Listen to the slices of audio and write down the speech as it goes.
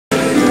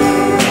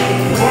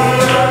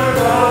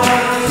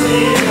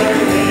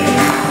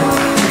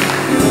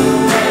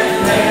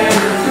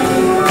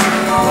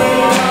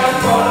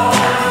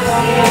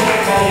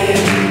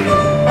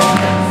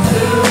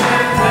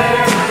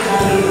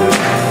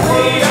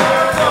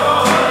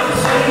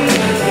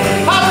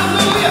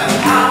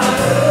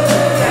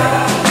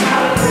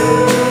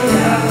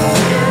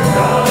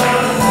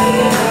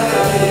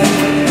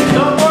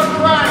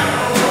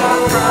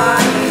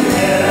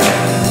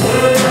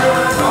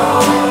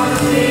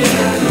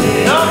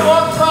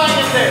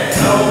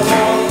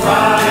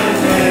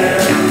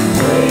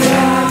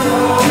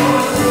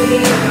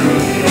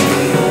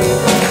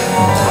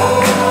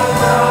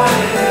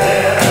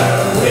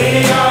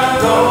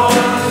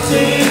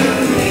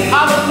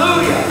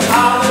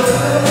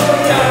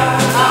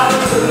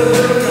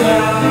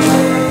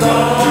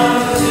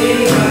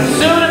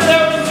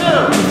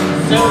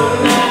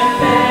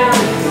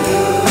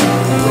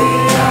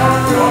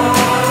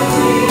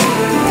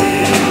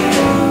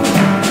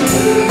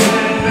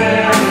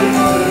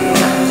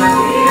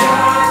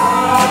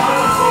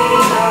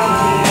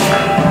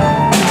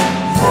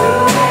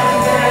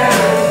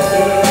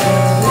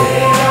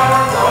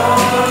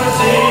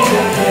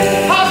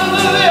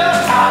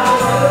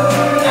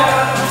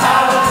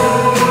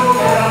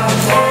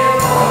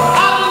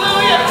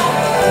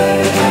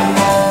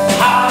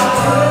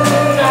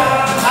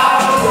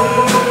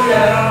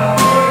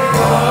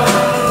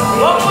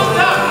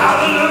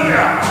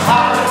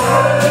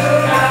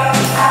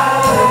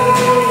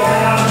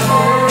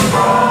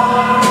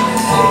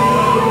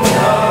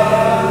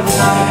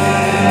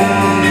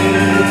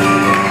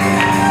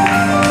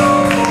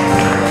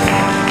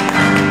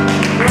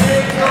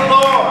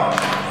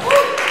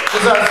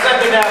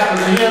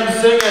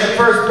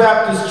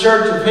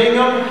Church of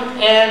Hingham,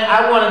 and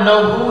I want to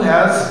know who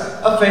has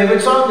a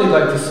favorite song they'd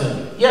like to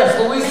sing. Yes,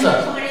 Louisa.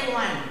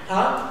 721.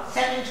 Huh?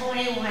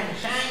 721.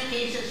 Shine,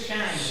 Jesus,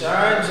 shine.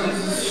 Shine,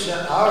 Jesus,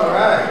 shine. All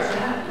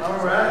right.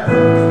 All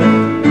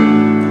right.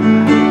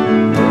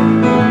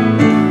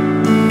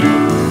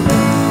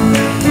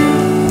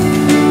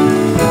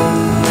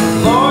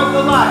 Lord,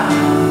 the light.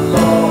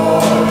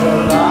 Lord, the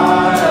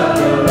light of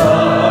your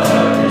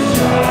love is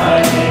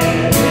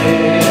shining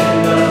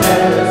in the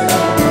midst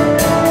of the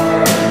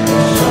dark.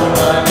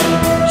 Shining,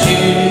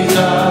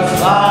 Jesus,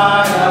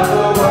 light of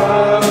the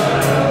world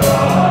and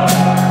light.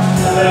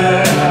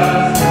 Let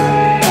us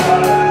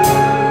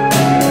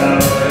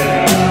be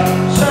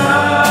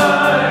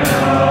shine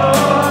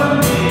on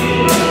me.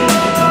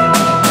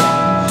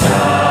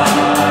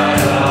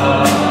 Shine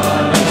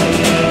on me.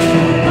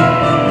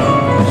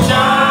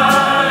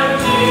 Shine,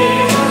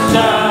 Jesus,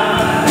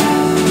 shine.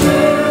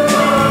 Through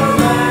the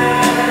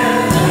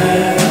land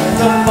and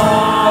the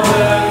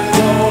Father's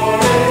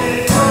glory.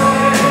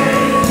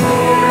 Praise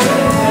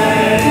His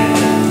name.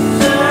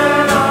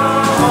 Set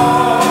our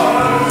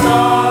hearts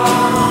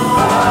on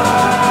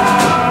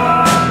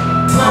fire.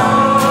 Flow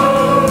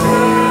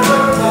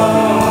river,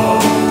 flow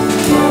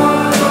for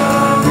the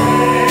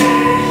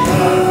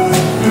nations.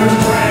 Through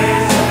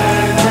grace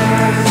and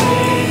mercy,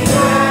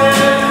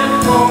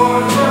 send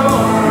forth your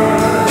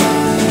word.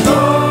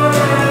 Lord,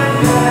 and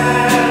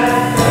let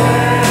there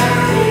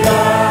be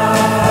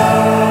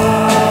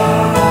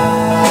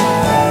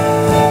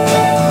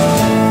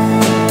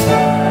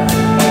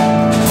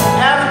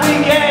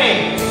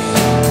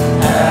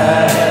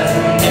As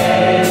we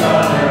gaze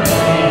on your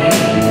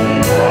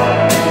kingdom,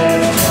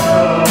 darkness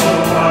flow,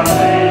 our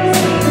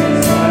faces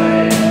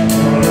display.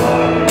 Your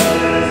love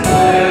is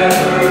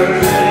never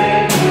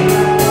taking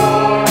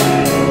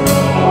glory,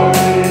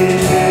 glory,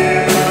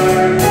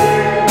 never dear.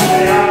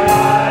 May our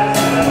lives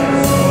and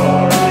our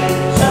story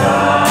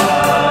shine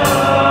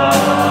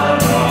on.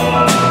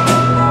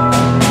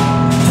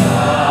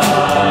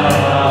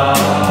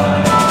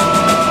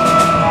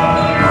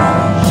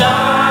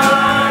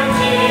 Shine,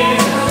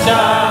 Jesus,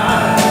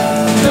 shine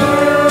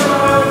through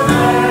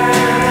the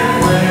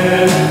land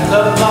with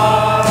the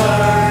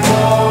Father's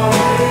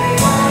glory.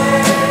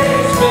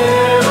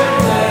 Spirit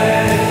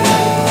lay,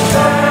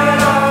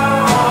 set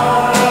our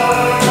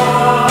hearts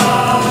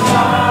on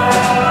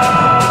fire.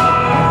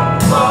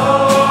 Flow,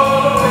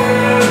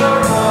 river,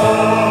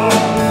 flow,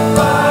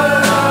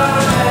 flood our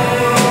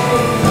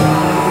nations.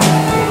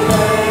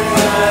 Grace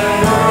and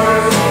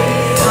mercy,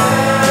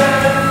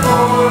 send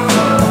forth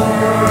the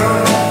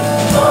word.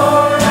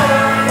 Lord,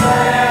 and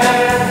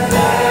let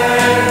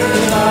there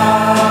be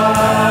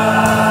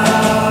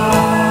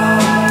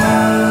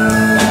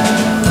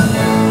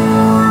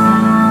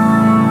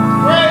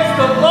Praise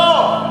the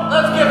Lord.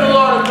 Let's give the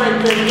Lord a great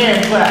big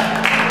hand clap.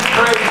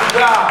 Praise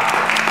God.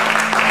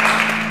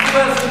 Who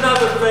has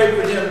another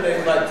favorite hymn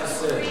they'd like to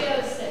sing?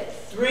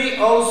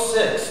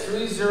 306.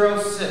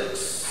 306.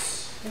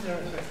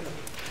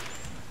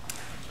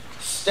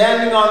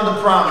 Standing on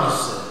the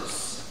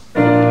Promises.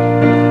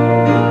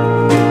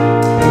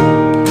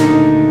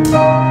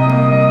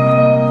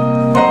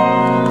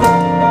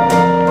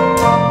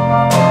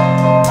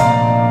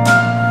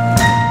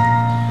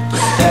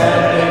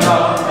 Standing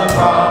on the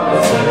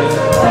promises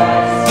of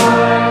Christ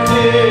my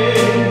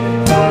King,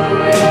 who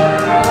in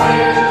the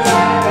riches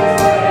of His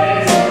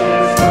grace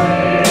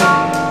displayed.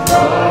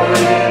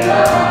 Glory in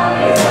the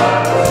highest, I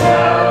will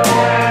shout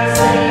and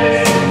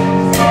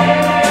sing,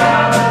 standing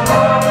on the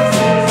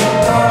promises of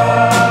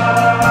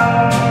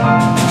God.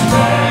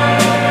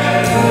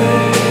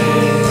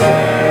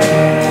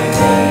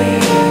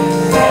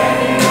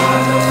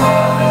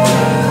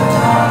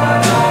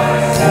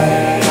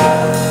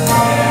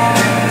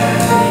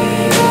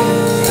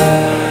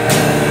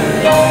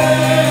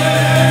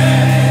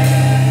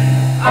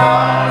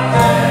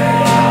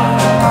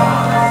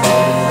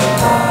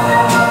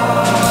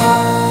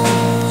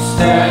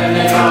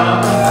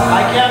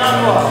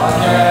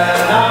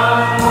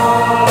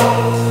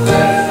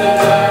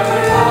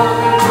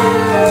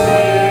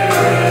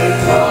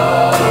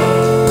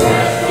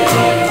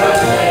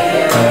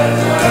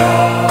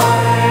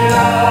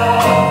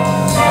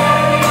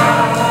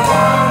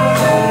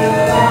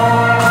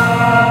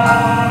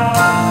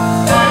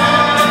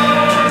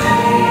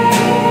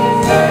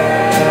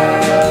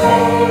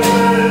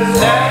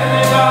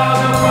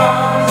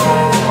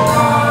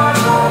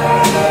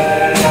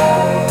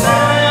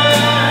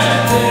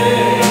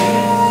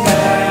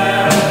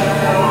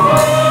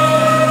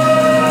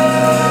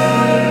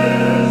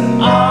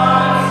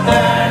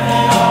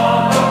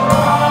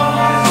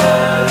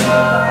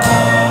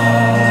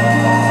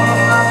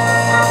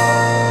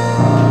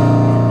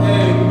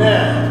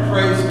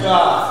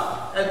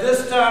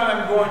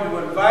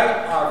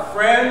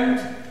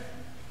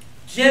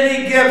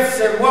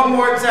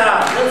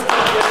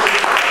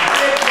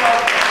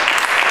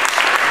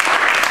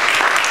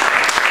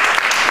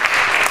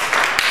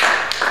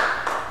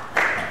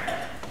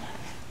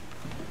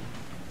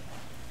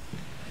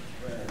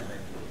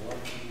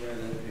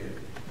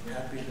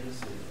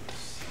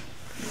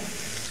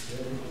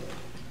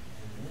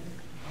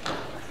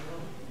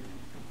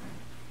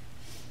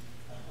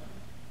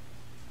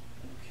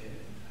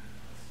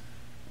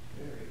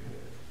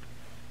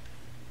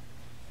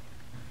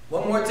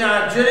 more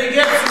time, Ginny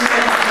Gibson.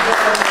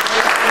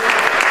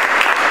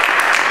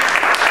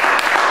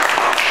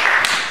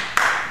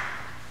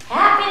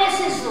 Happiness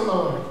is the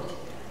Lord.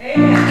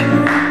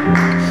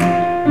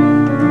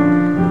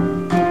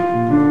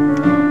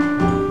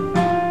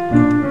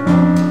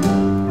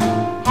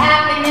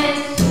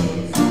 Happiness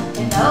is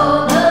to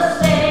know the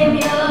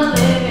Savior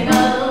living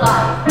a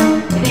life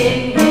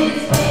within His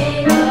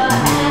favor,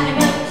 having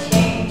a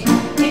change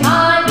in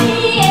my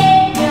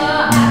behavior.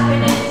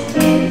 Happiness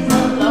is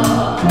the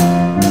Lord.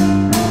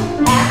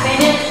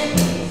 Happiness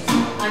is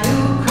a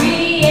new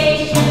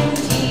creation,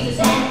 Jesus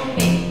and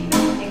me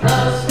in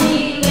close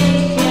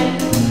relation,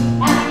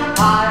 having a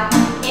part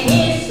in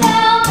His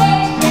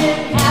salvation.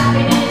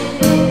 Happiness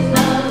is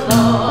the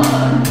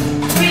Lord.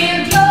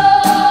 Real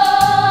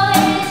joy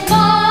is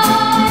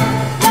mine,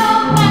 no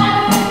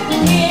matter the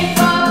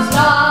teardrop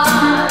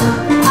stars.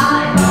 I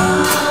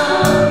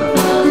found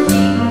the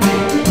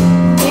secret,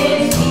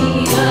 it's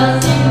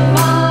Jesus in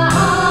my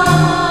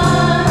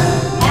heart.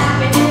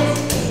 Happiness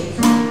is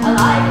a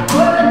life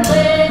worth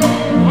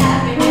living.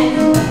 Happiness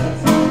is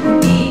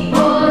be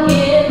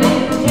forgiven,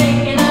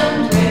 taking a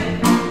trip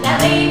that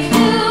leads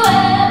to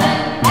heaven.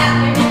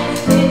 Happiness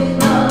is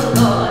the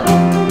Lord.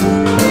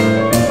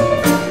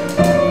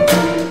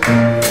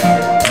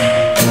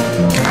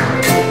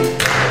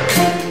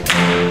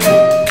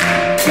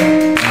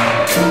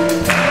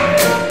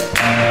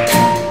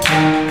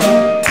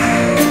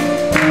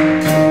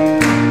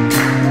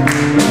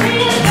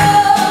 Real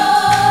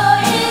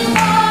joy is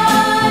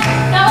mine,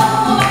 no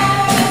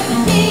matter the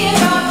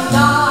teardrop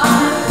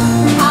stars.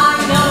 I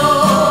know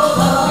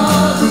the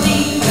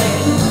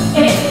secret,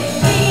 it's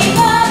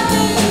Jesus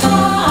in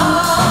my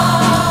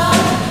heart.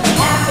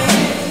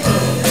 Happiness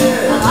is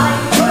a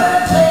life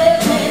worth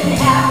living.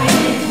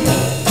 Happiness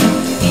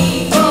is be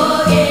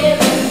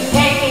forgiven,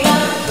 taking a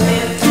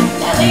trip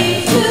that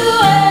leads to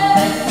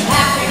heaven.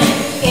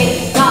 Happiness is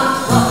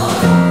God's Lord.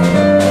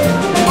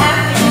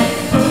 Happiness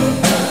is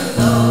the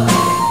Lord.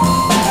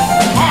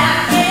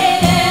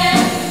 Happiness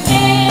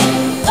is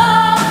the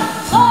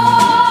Lord.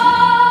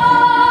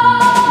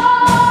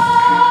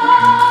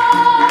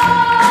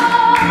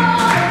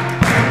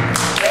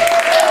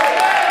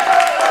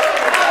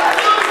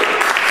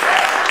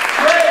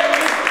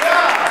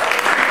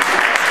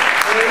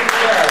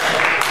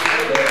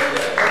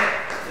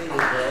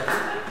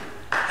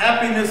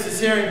 Happiness is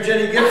hearing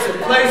Ginny Gibson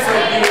play so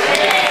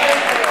beautifully.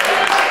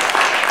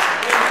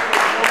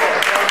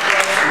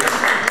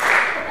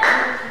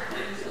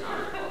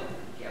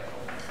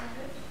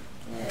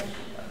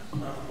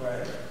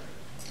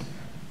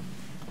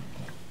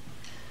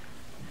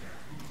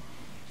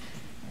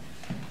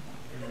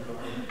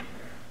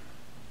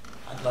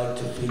 I'd like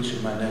to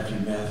feature my nephew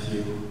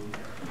Matthew.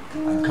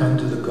 I come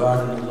to the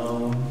garden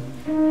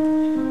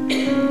alone.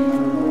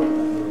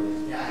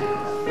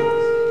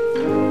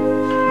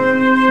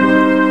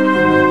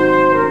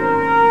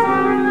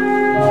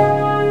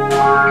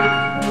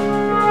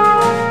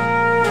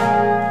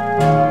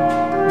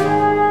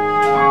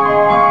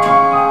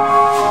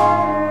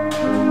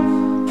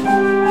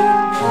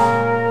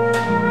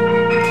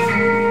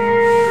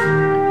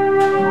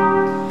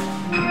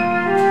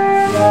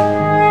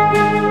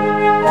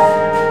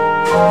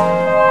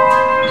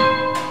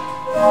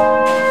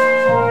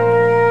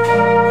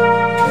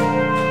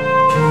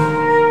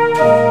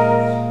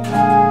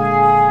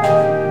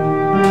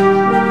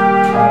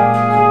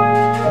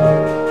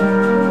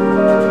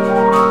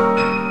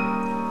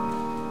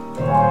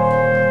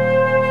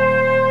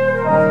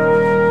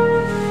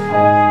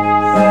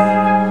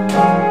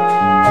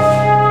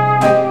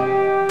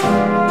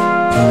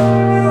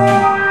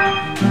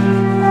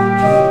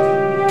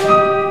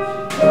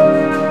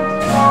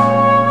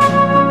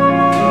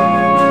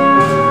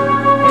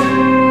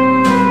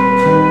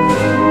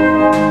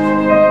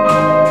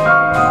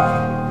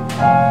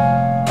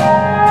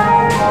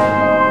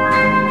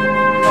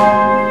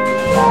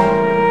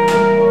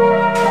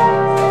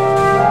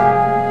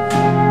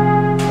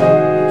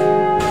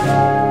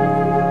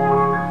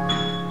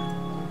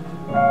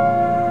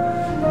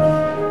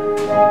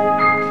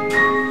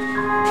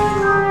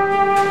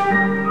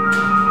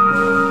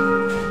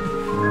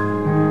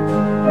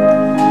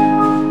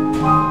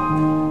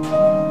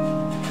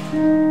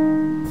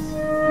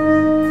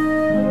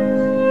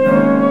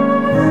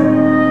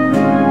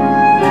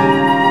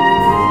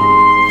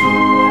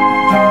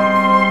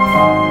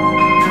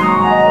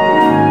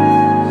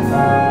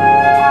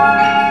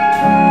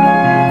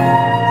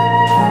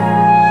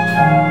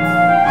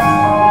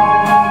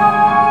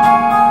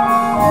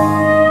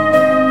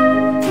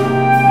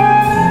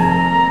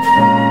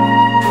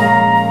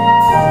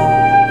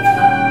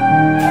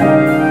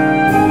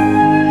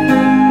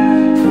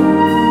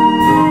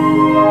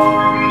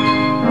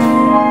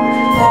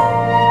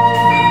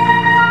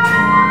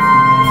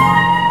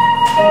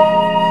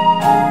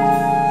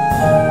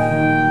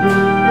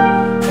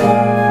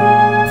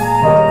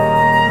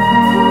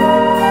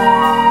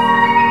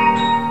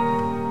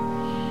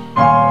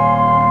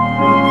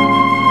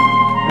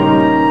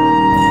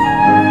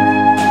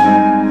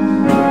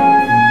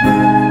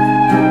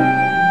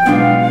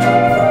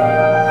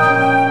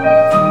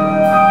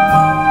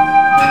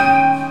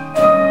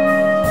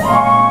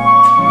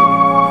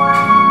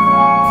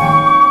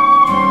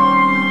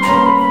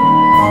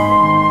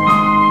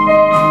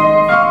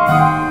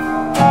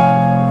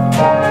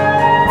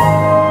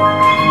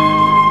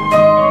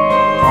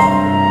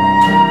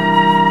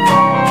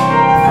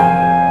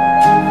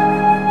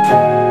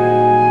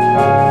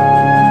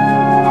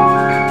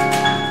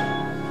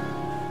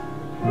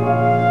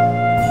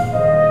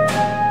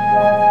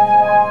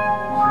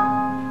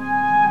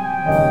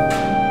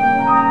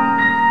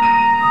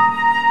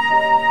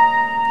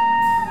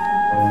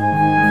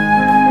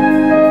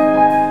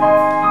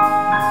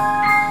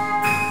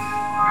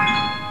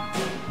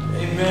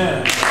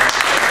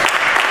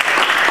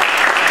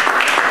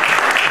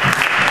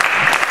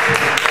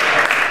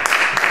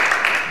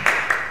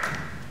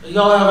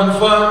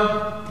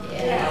 fun?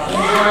 Yeah.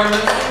 Enjoying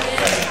this?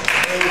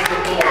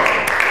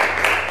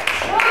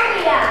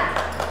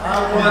 I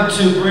want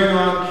to bring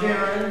on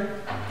Karen.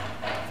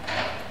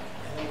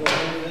 And we'll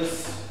move this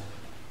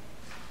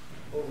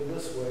over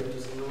this way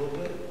just a little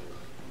bit.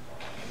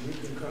 And you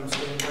can come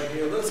stand right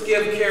here. Let's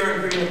give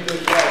Karen Green a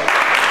big clap.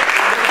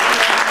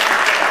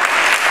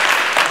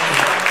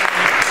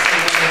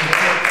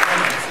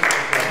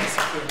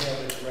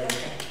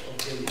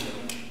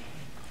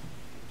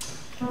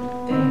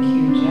 Thank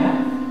you, Geoff.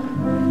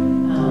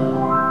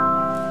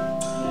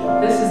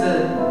 This is a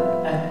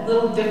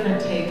little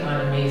different take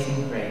on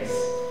Amazing Grace,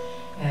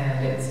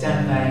 and it's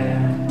done by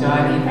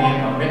Dottie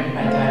Rambo, written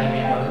by Dottie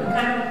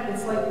Rambo.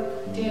 It's like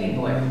Danny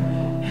Boy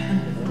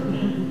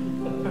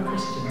for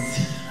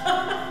Christians.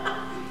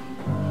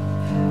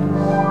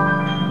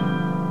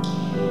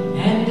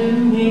 And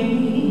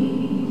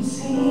amazing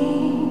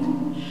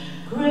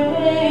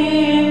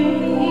grace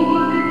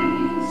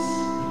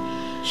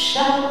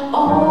shall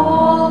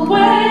always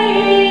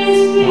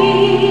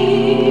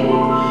be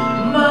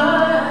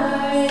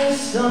my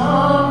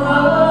song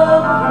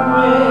of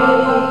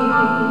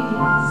praise,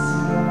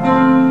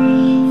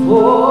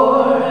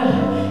 for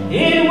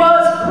it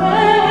was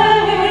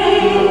grace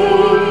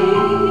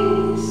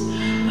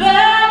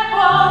that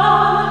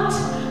bought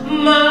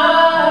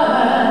my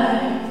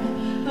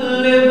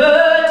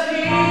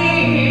liberty.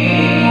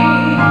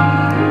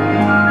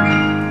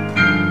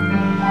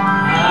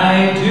 I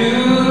do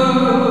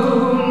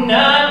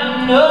not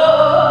know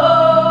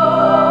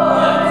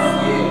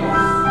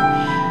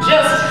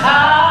just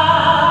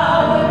how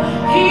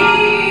he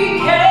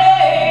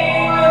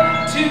came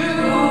to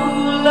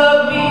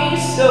love me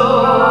so,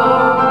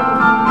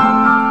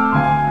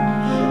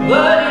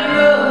 but he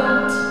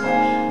looked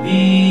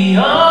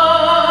beyond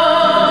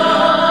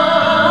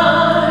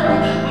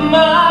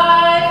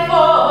my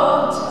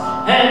fault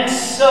and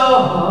saw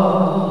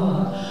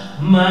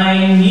my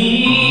need,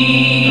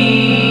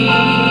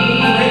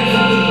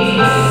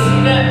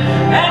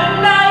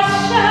 and I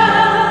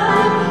shall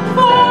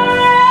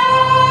forever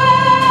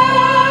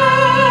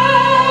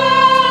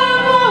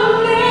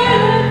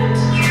lift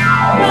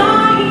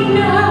mine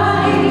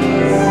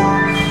eyes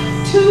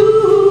to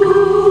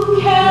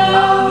Calvary,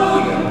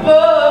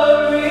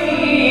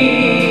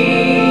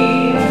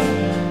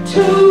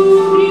 to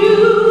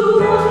view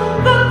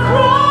the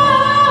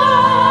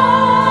cross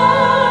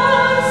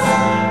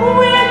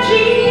where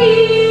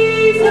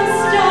Jesus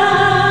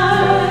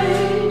died.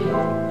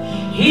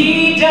 He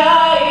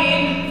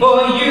died for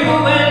you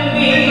and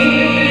me.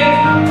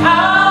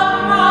 How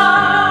marvelous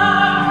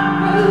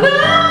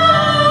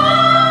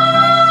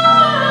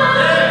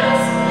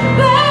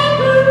that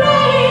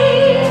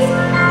grace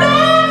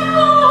that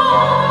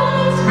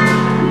bought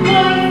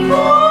my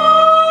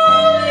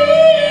falling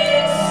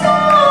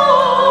soul,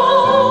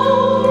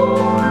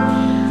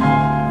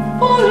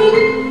 for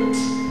it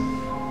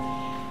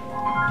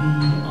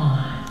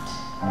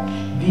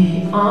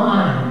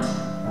beyond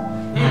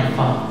my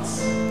faults,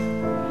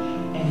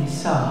 and he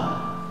saw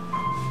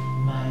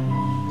my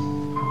need.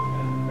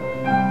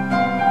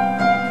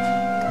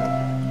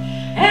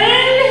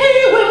 And he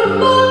will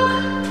look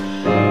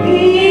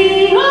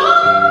beyond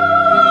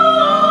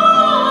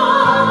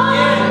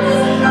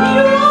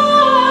your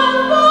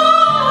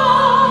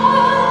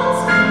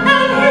faults,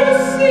 and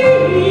he'll see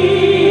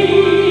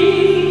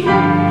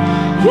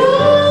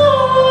your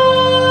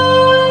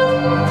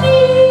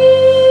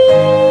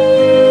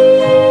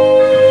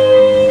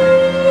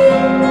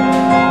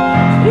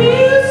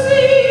he'll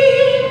see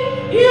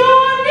your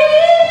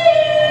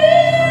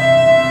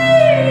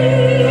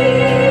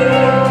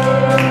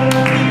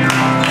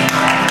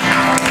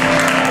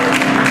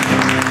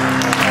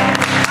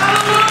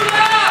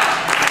Hallelujah!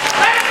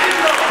 Thank you,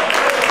 Lord.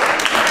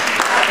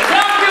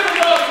 Y'all give the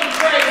Lord some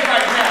praise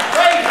right now.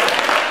 Praise Him.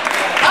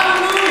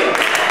 Hallelujah.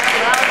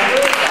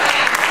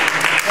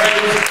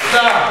 Praise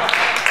God.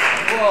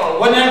 Whoa,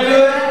 wasn't that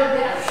good?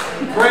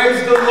 Praise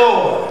the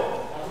Lord.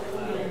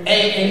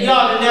 And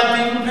y'all didn't have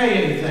to even pay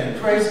anything.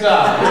 Praise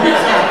God.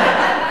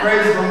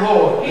 Praise the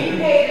Lord. He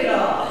paid it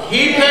all.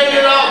 He paid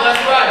it all.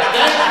 That's right.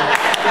 Thank you.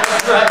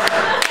 That's right.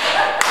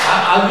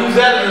 I'll use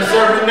that in the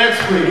sermon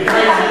next week.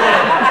 Praise the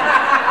Lord.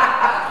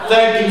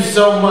 Thank you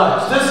so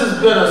much. This has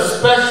been a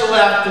special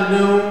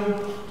afternoon.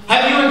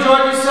 Have you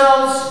enjoyed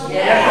yourselves?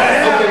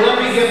 Yes. Okay, let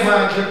me get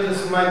this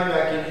mic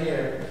back in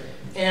here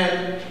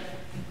and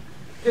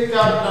pick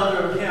out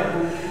another of him who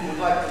would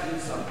like to do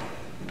something.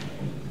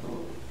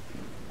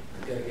 I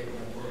gotta get my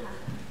book.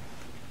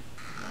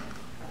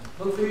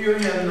 Look for your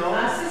hymn, no?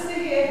 My sister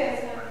here has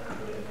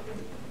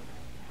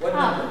What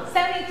number?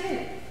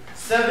 72.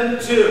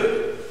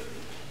 7-2.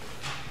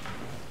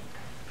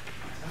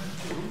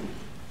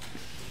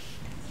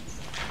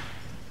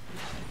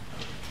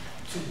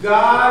 To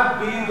God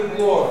be the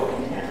glory.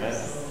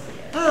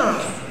 I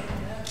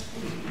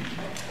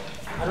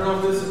don't know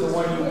if this is the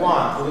one you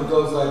want, but it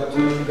goes like,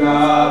 to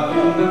God be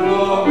the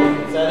glory.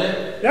 Is that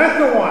it? That's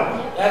the one.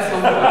 That's the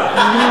one.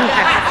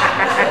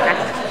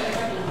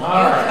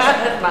 All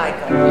right.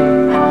 Michael.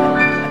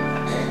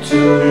 To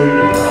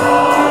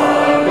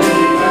God be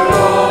the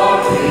glory.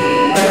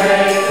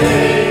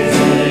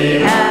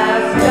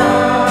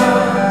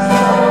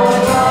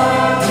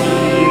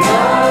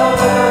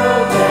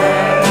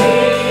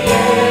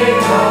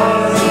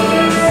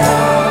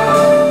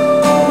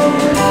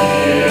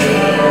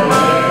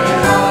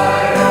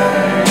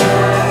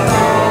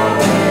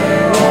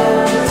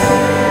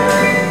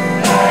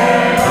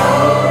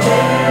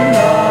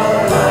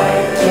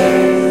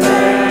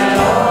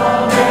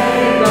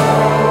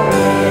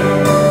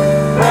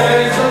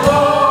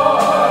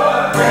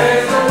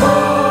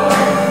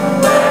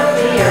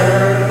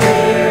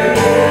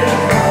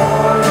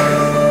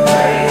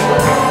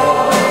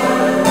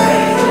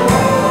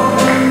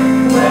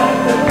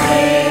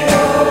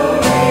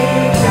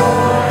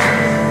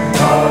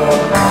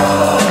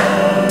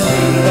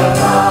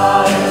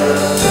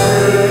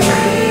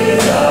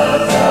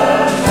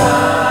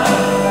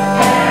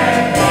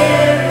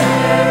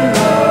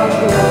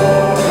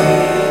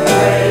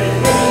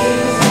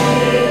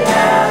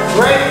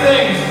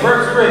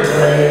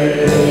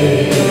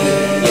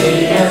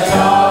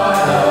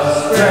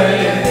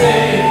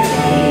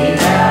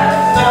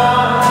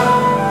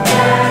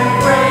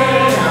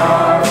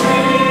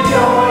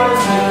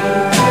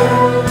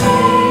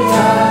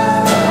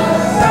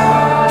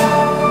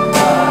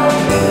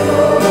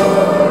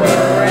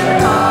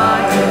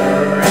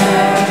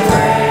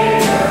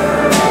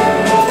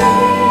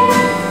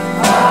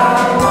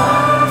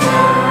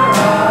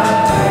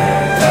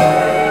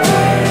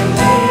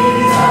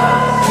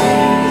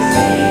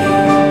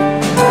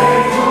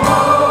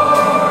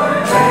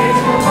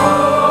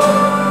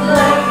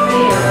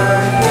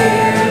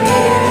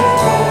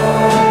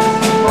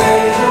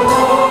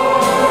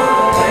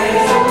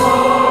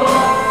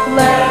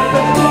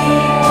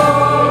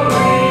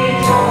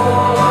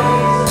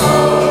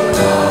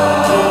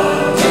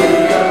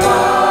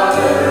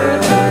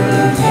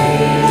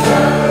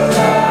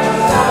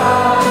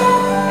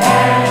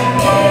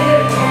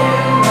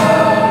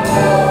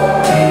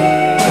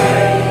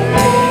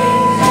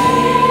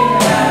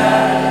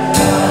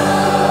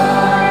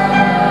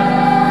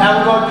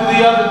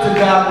 To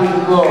God be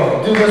the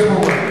glory. Do this one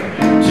more.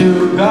 To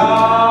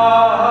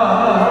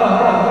God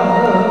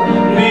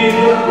be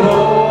the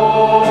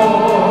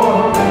glory.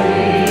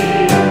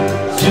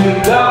 To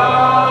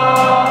God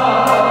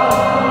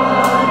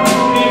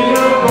be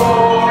the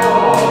glory.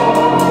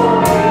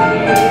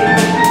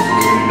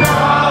 To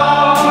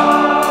God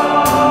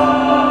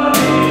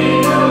be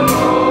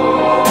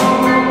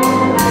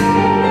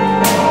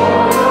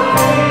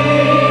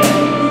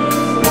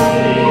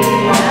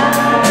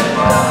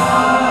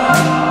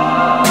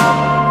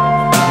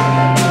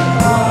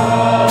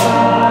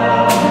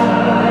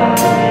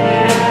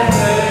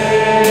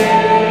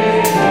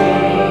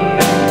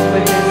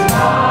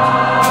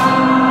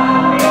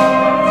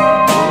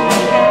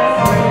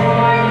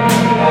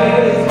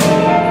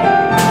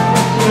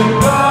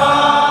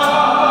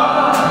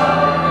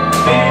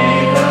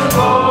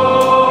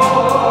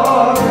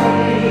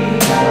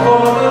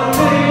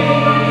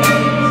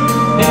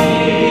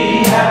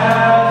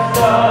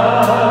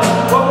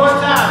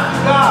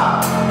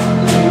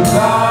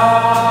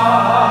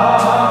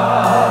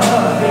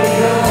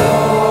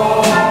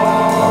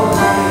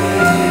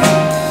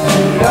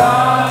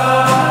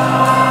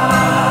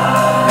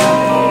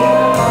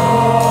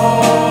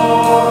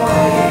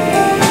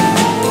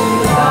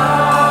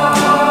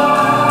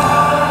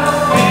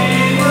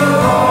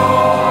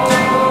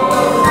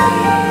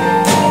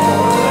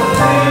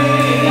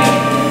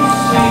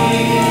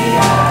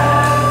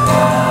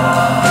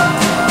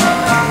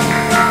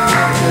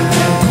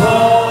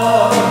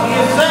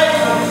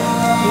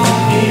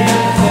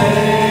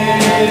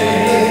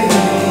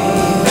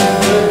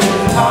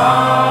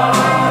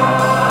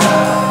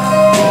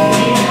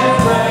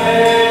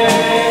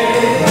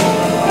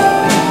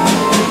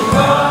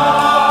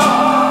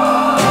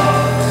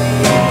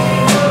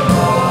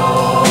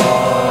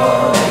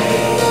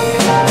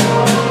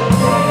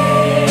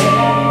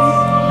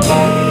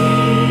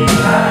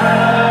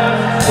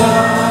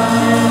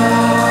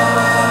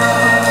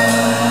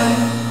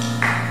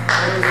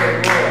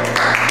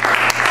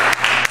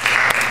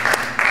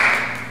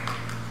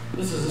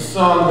the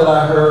song that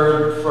I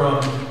heard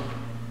from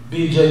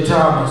B.J.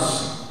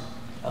 Thomas.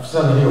 I've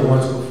sung it here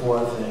once before,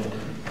 I think.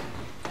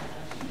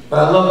 But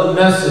I love the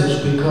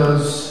message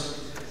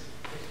because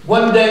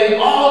one day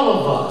all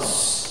of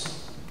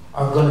us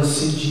are going to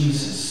see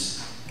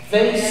Jesus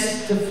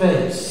face to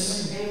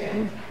face.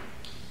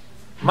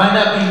 Might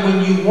not be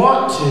when you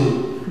want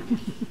to,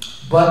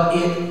 but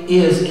it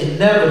is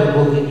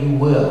inevitable that you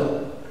will.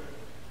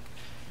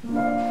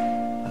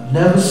 I've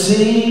never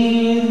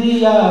seen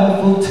the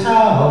Eiffel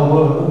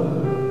Tower.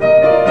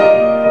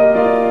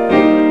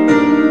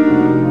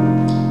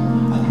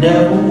 I've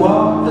never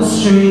walked the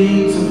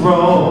streets of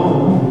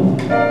Rome.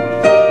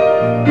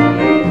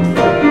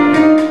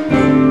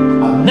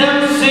 I've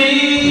never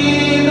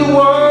seen the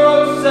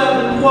world's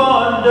seven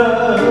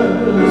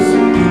wonders,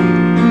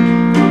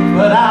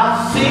 but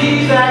I'll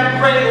see that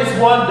greatest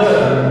wonder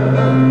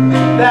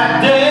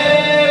that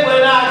day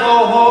when I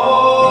go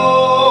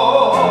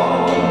home.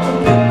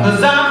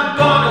 'Cause I'm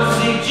gonna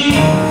see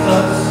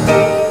Jesus.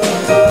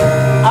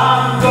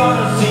 I'm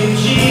gonna see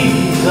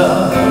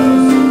Jesus.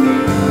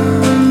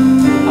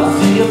 I'll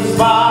see him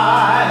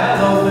smile,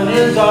 open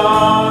his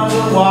arms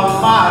and walk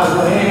my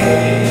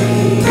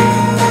way.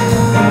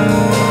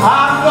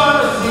 I'm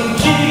gonna see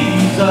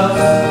Jesus.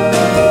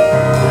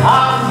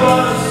 I'm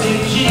gonna see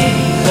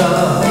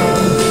Jesus.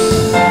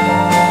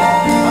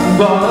 I'm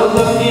gonna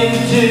look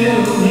into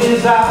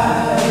his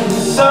eyes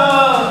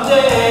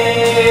someday.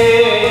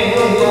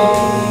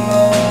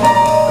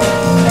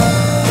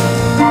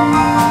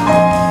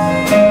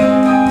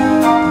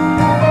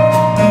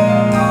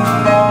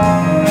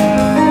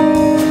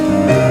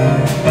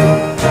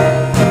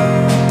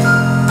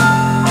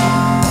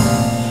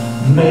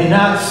 May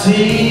not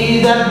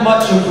see that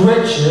much of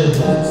riches.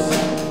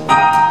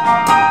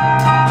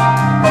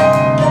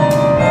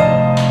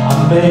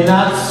 I may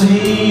not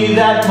see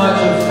that much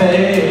of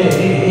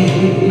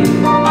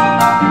fame.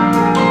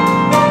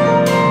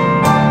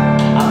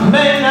 I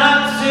may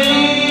not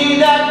see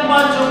that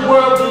much of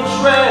worldly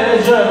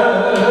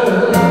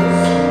treasures.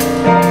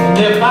 And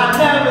if I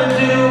never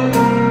do,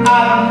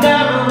 I'll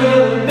never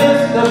really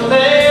miss the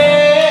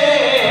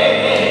thing.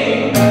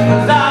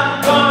 'Cause I'm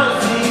gonna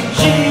see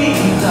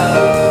Jesus.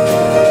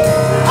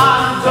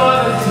 I'm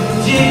gonna see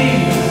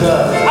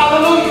Jesus.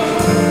 Hallelujah.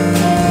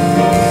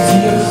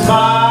 See him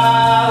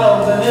smile,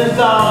 open his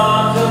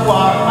arms and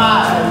walk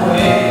my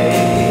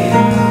way.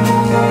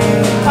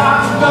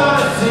 I'm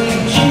gonna see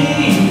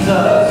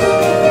Jesus.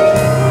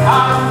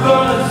 I'm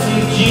gonna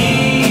see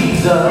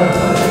Jesus.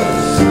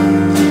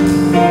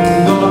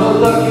 I'm gonna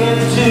look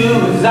into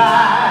his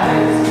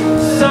eyes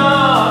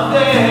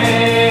someday.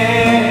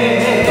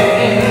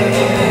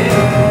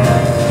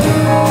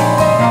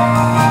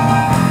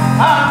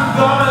 I'm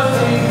gonna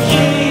see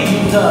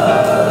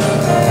Jesus.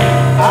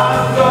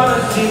 I'm gonna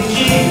see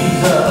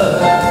Jesus.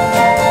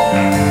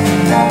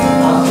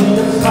 I'll see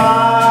him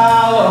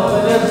smile,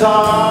 open his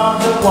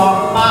arms and walk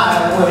my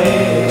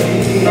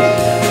way.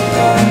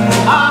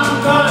 I'm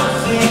gonna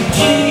see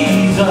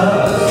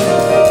Jesus.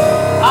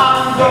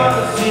 I'm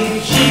gonna see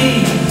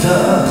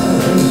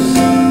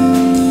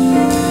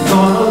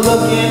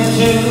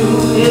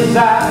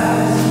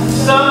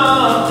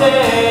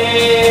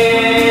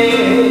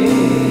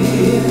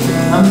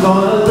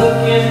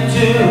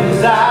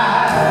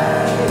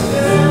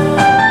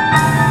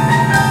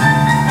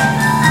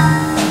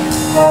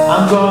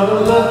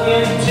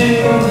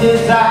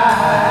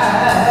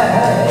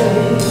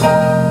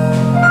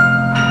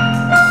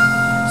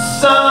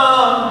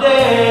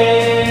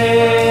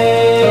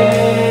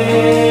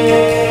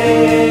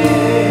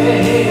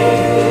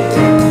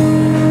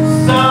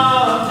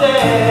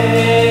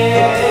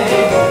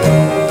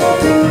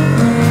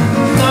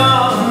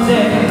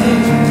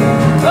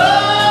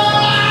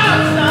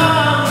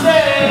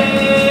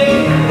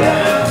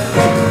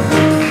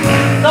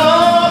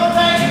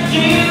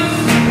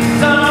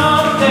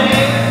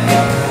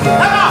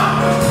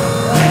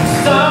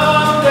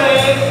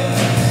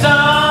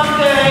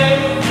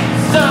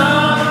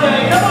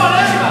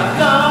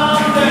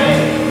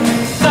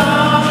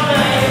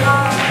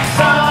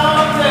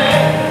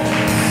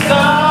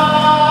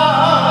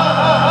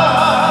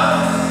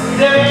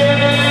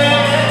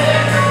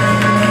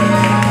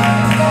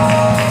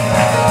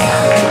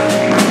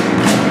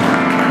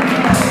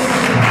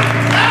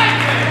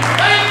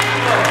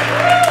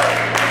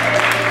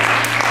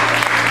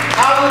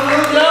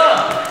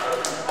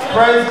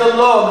Praise the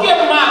Lord. Give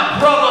my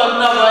brother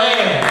another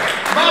hand.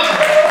 My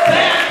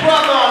bad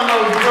brother on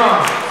those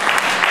drums.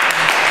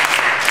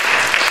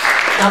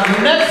 Now the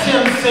next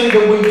hymn sing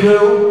that we do,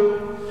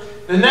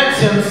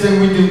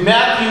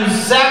 Matthew's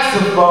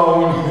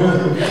saxophone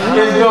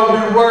is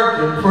going to be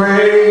working.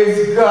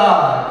 Praise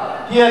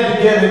God. He had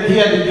to get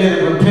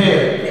it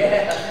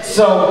repaired.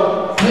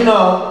 So, you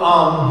know,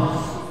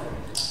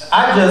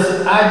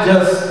 I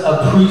just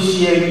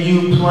appreciate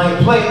you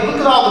playing.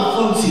 Look at all the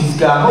flutes he's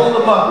got. Hold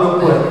them up real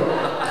quick.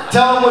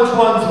 Tell him which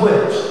one's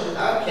which.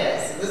 Okay,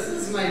 so this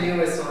is my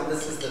newest one.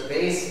 This is the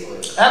bass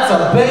flute. That's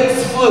a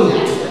bass flute.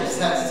 Yes, I just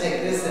have to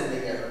take this in to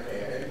get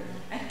repaired.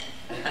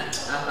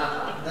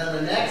 Then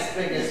the next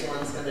biggest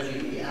one's going to be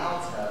the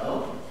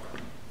alto.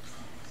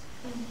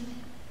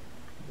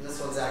 And this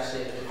one's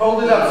actually...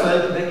 Hold it up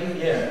so they can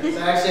hear. So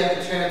I actually have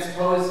to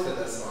transpose for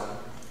this one.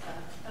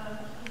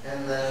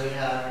 And then we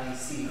have the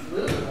C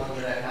flute, the one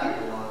that I've had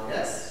the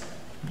longest.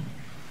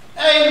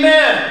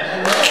 Amen.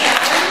 And then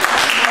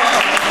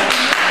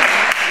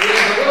we have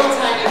a little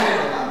tiny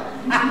fiddle.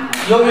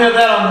 You'll hear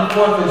that on the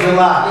 4th of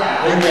July.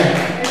 Yeah. Amen.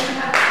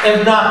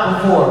 If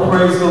not before,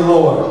 praise the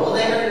Lord. Well,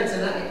 they heard it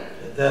tonight.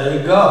 There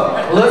you go.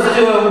 Well, let's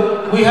do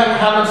it. We have,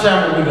 how much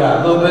time have we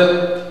got? A little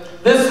bit.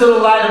 This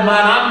little light of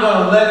mine, I'm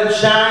going to let it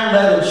shine,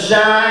 let it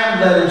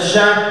shine, let it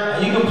shine.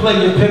 And you can play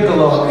your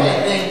piccolo. Okay,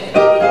 thank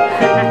you.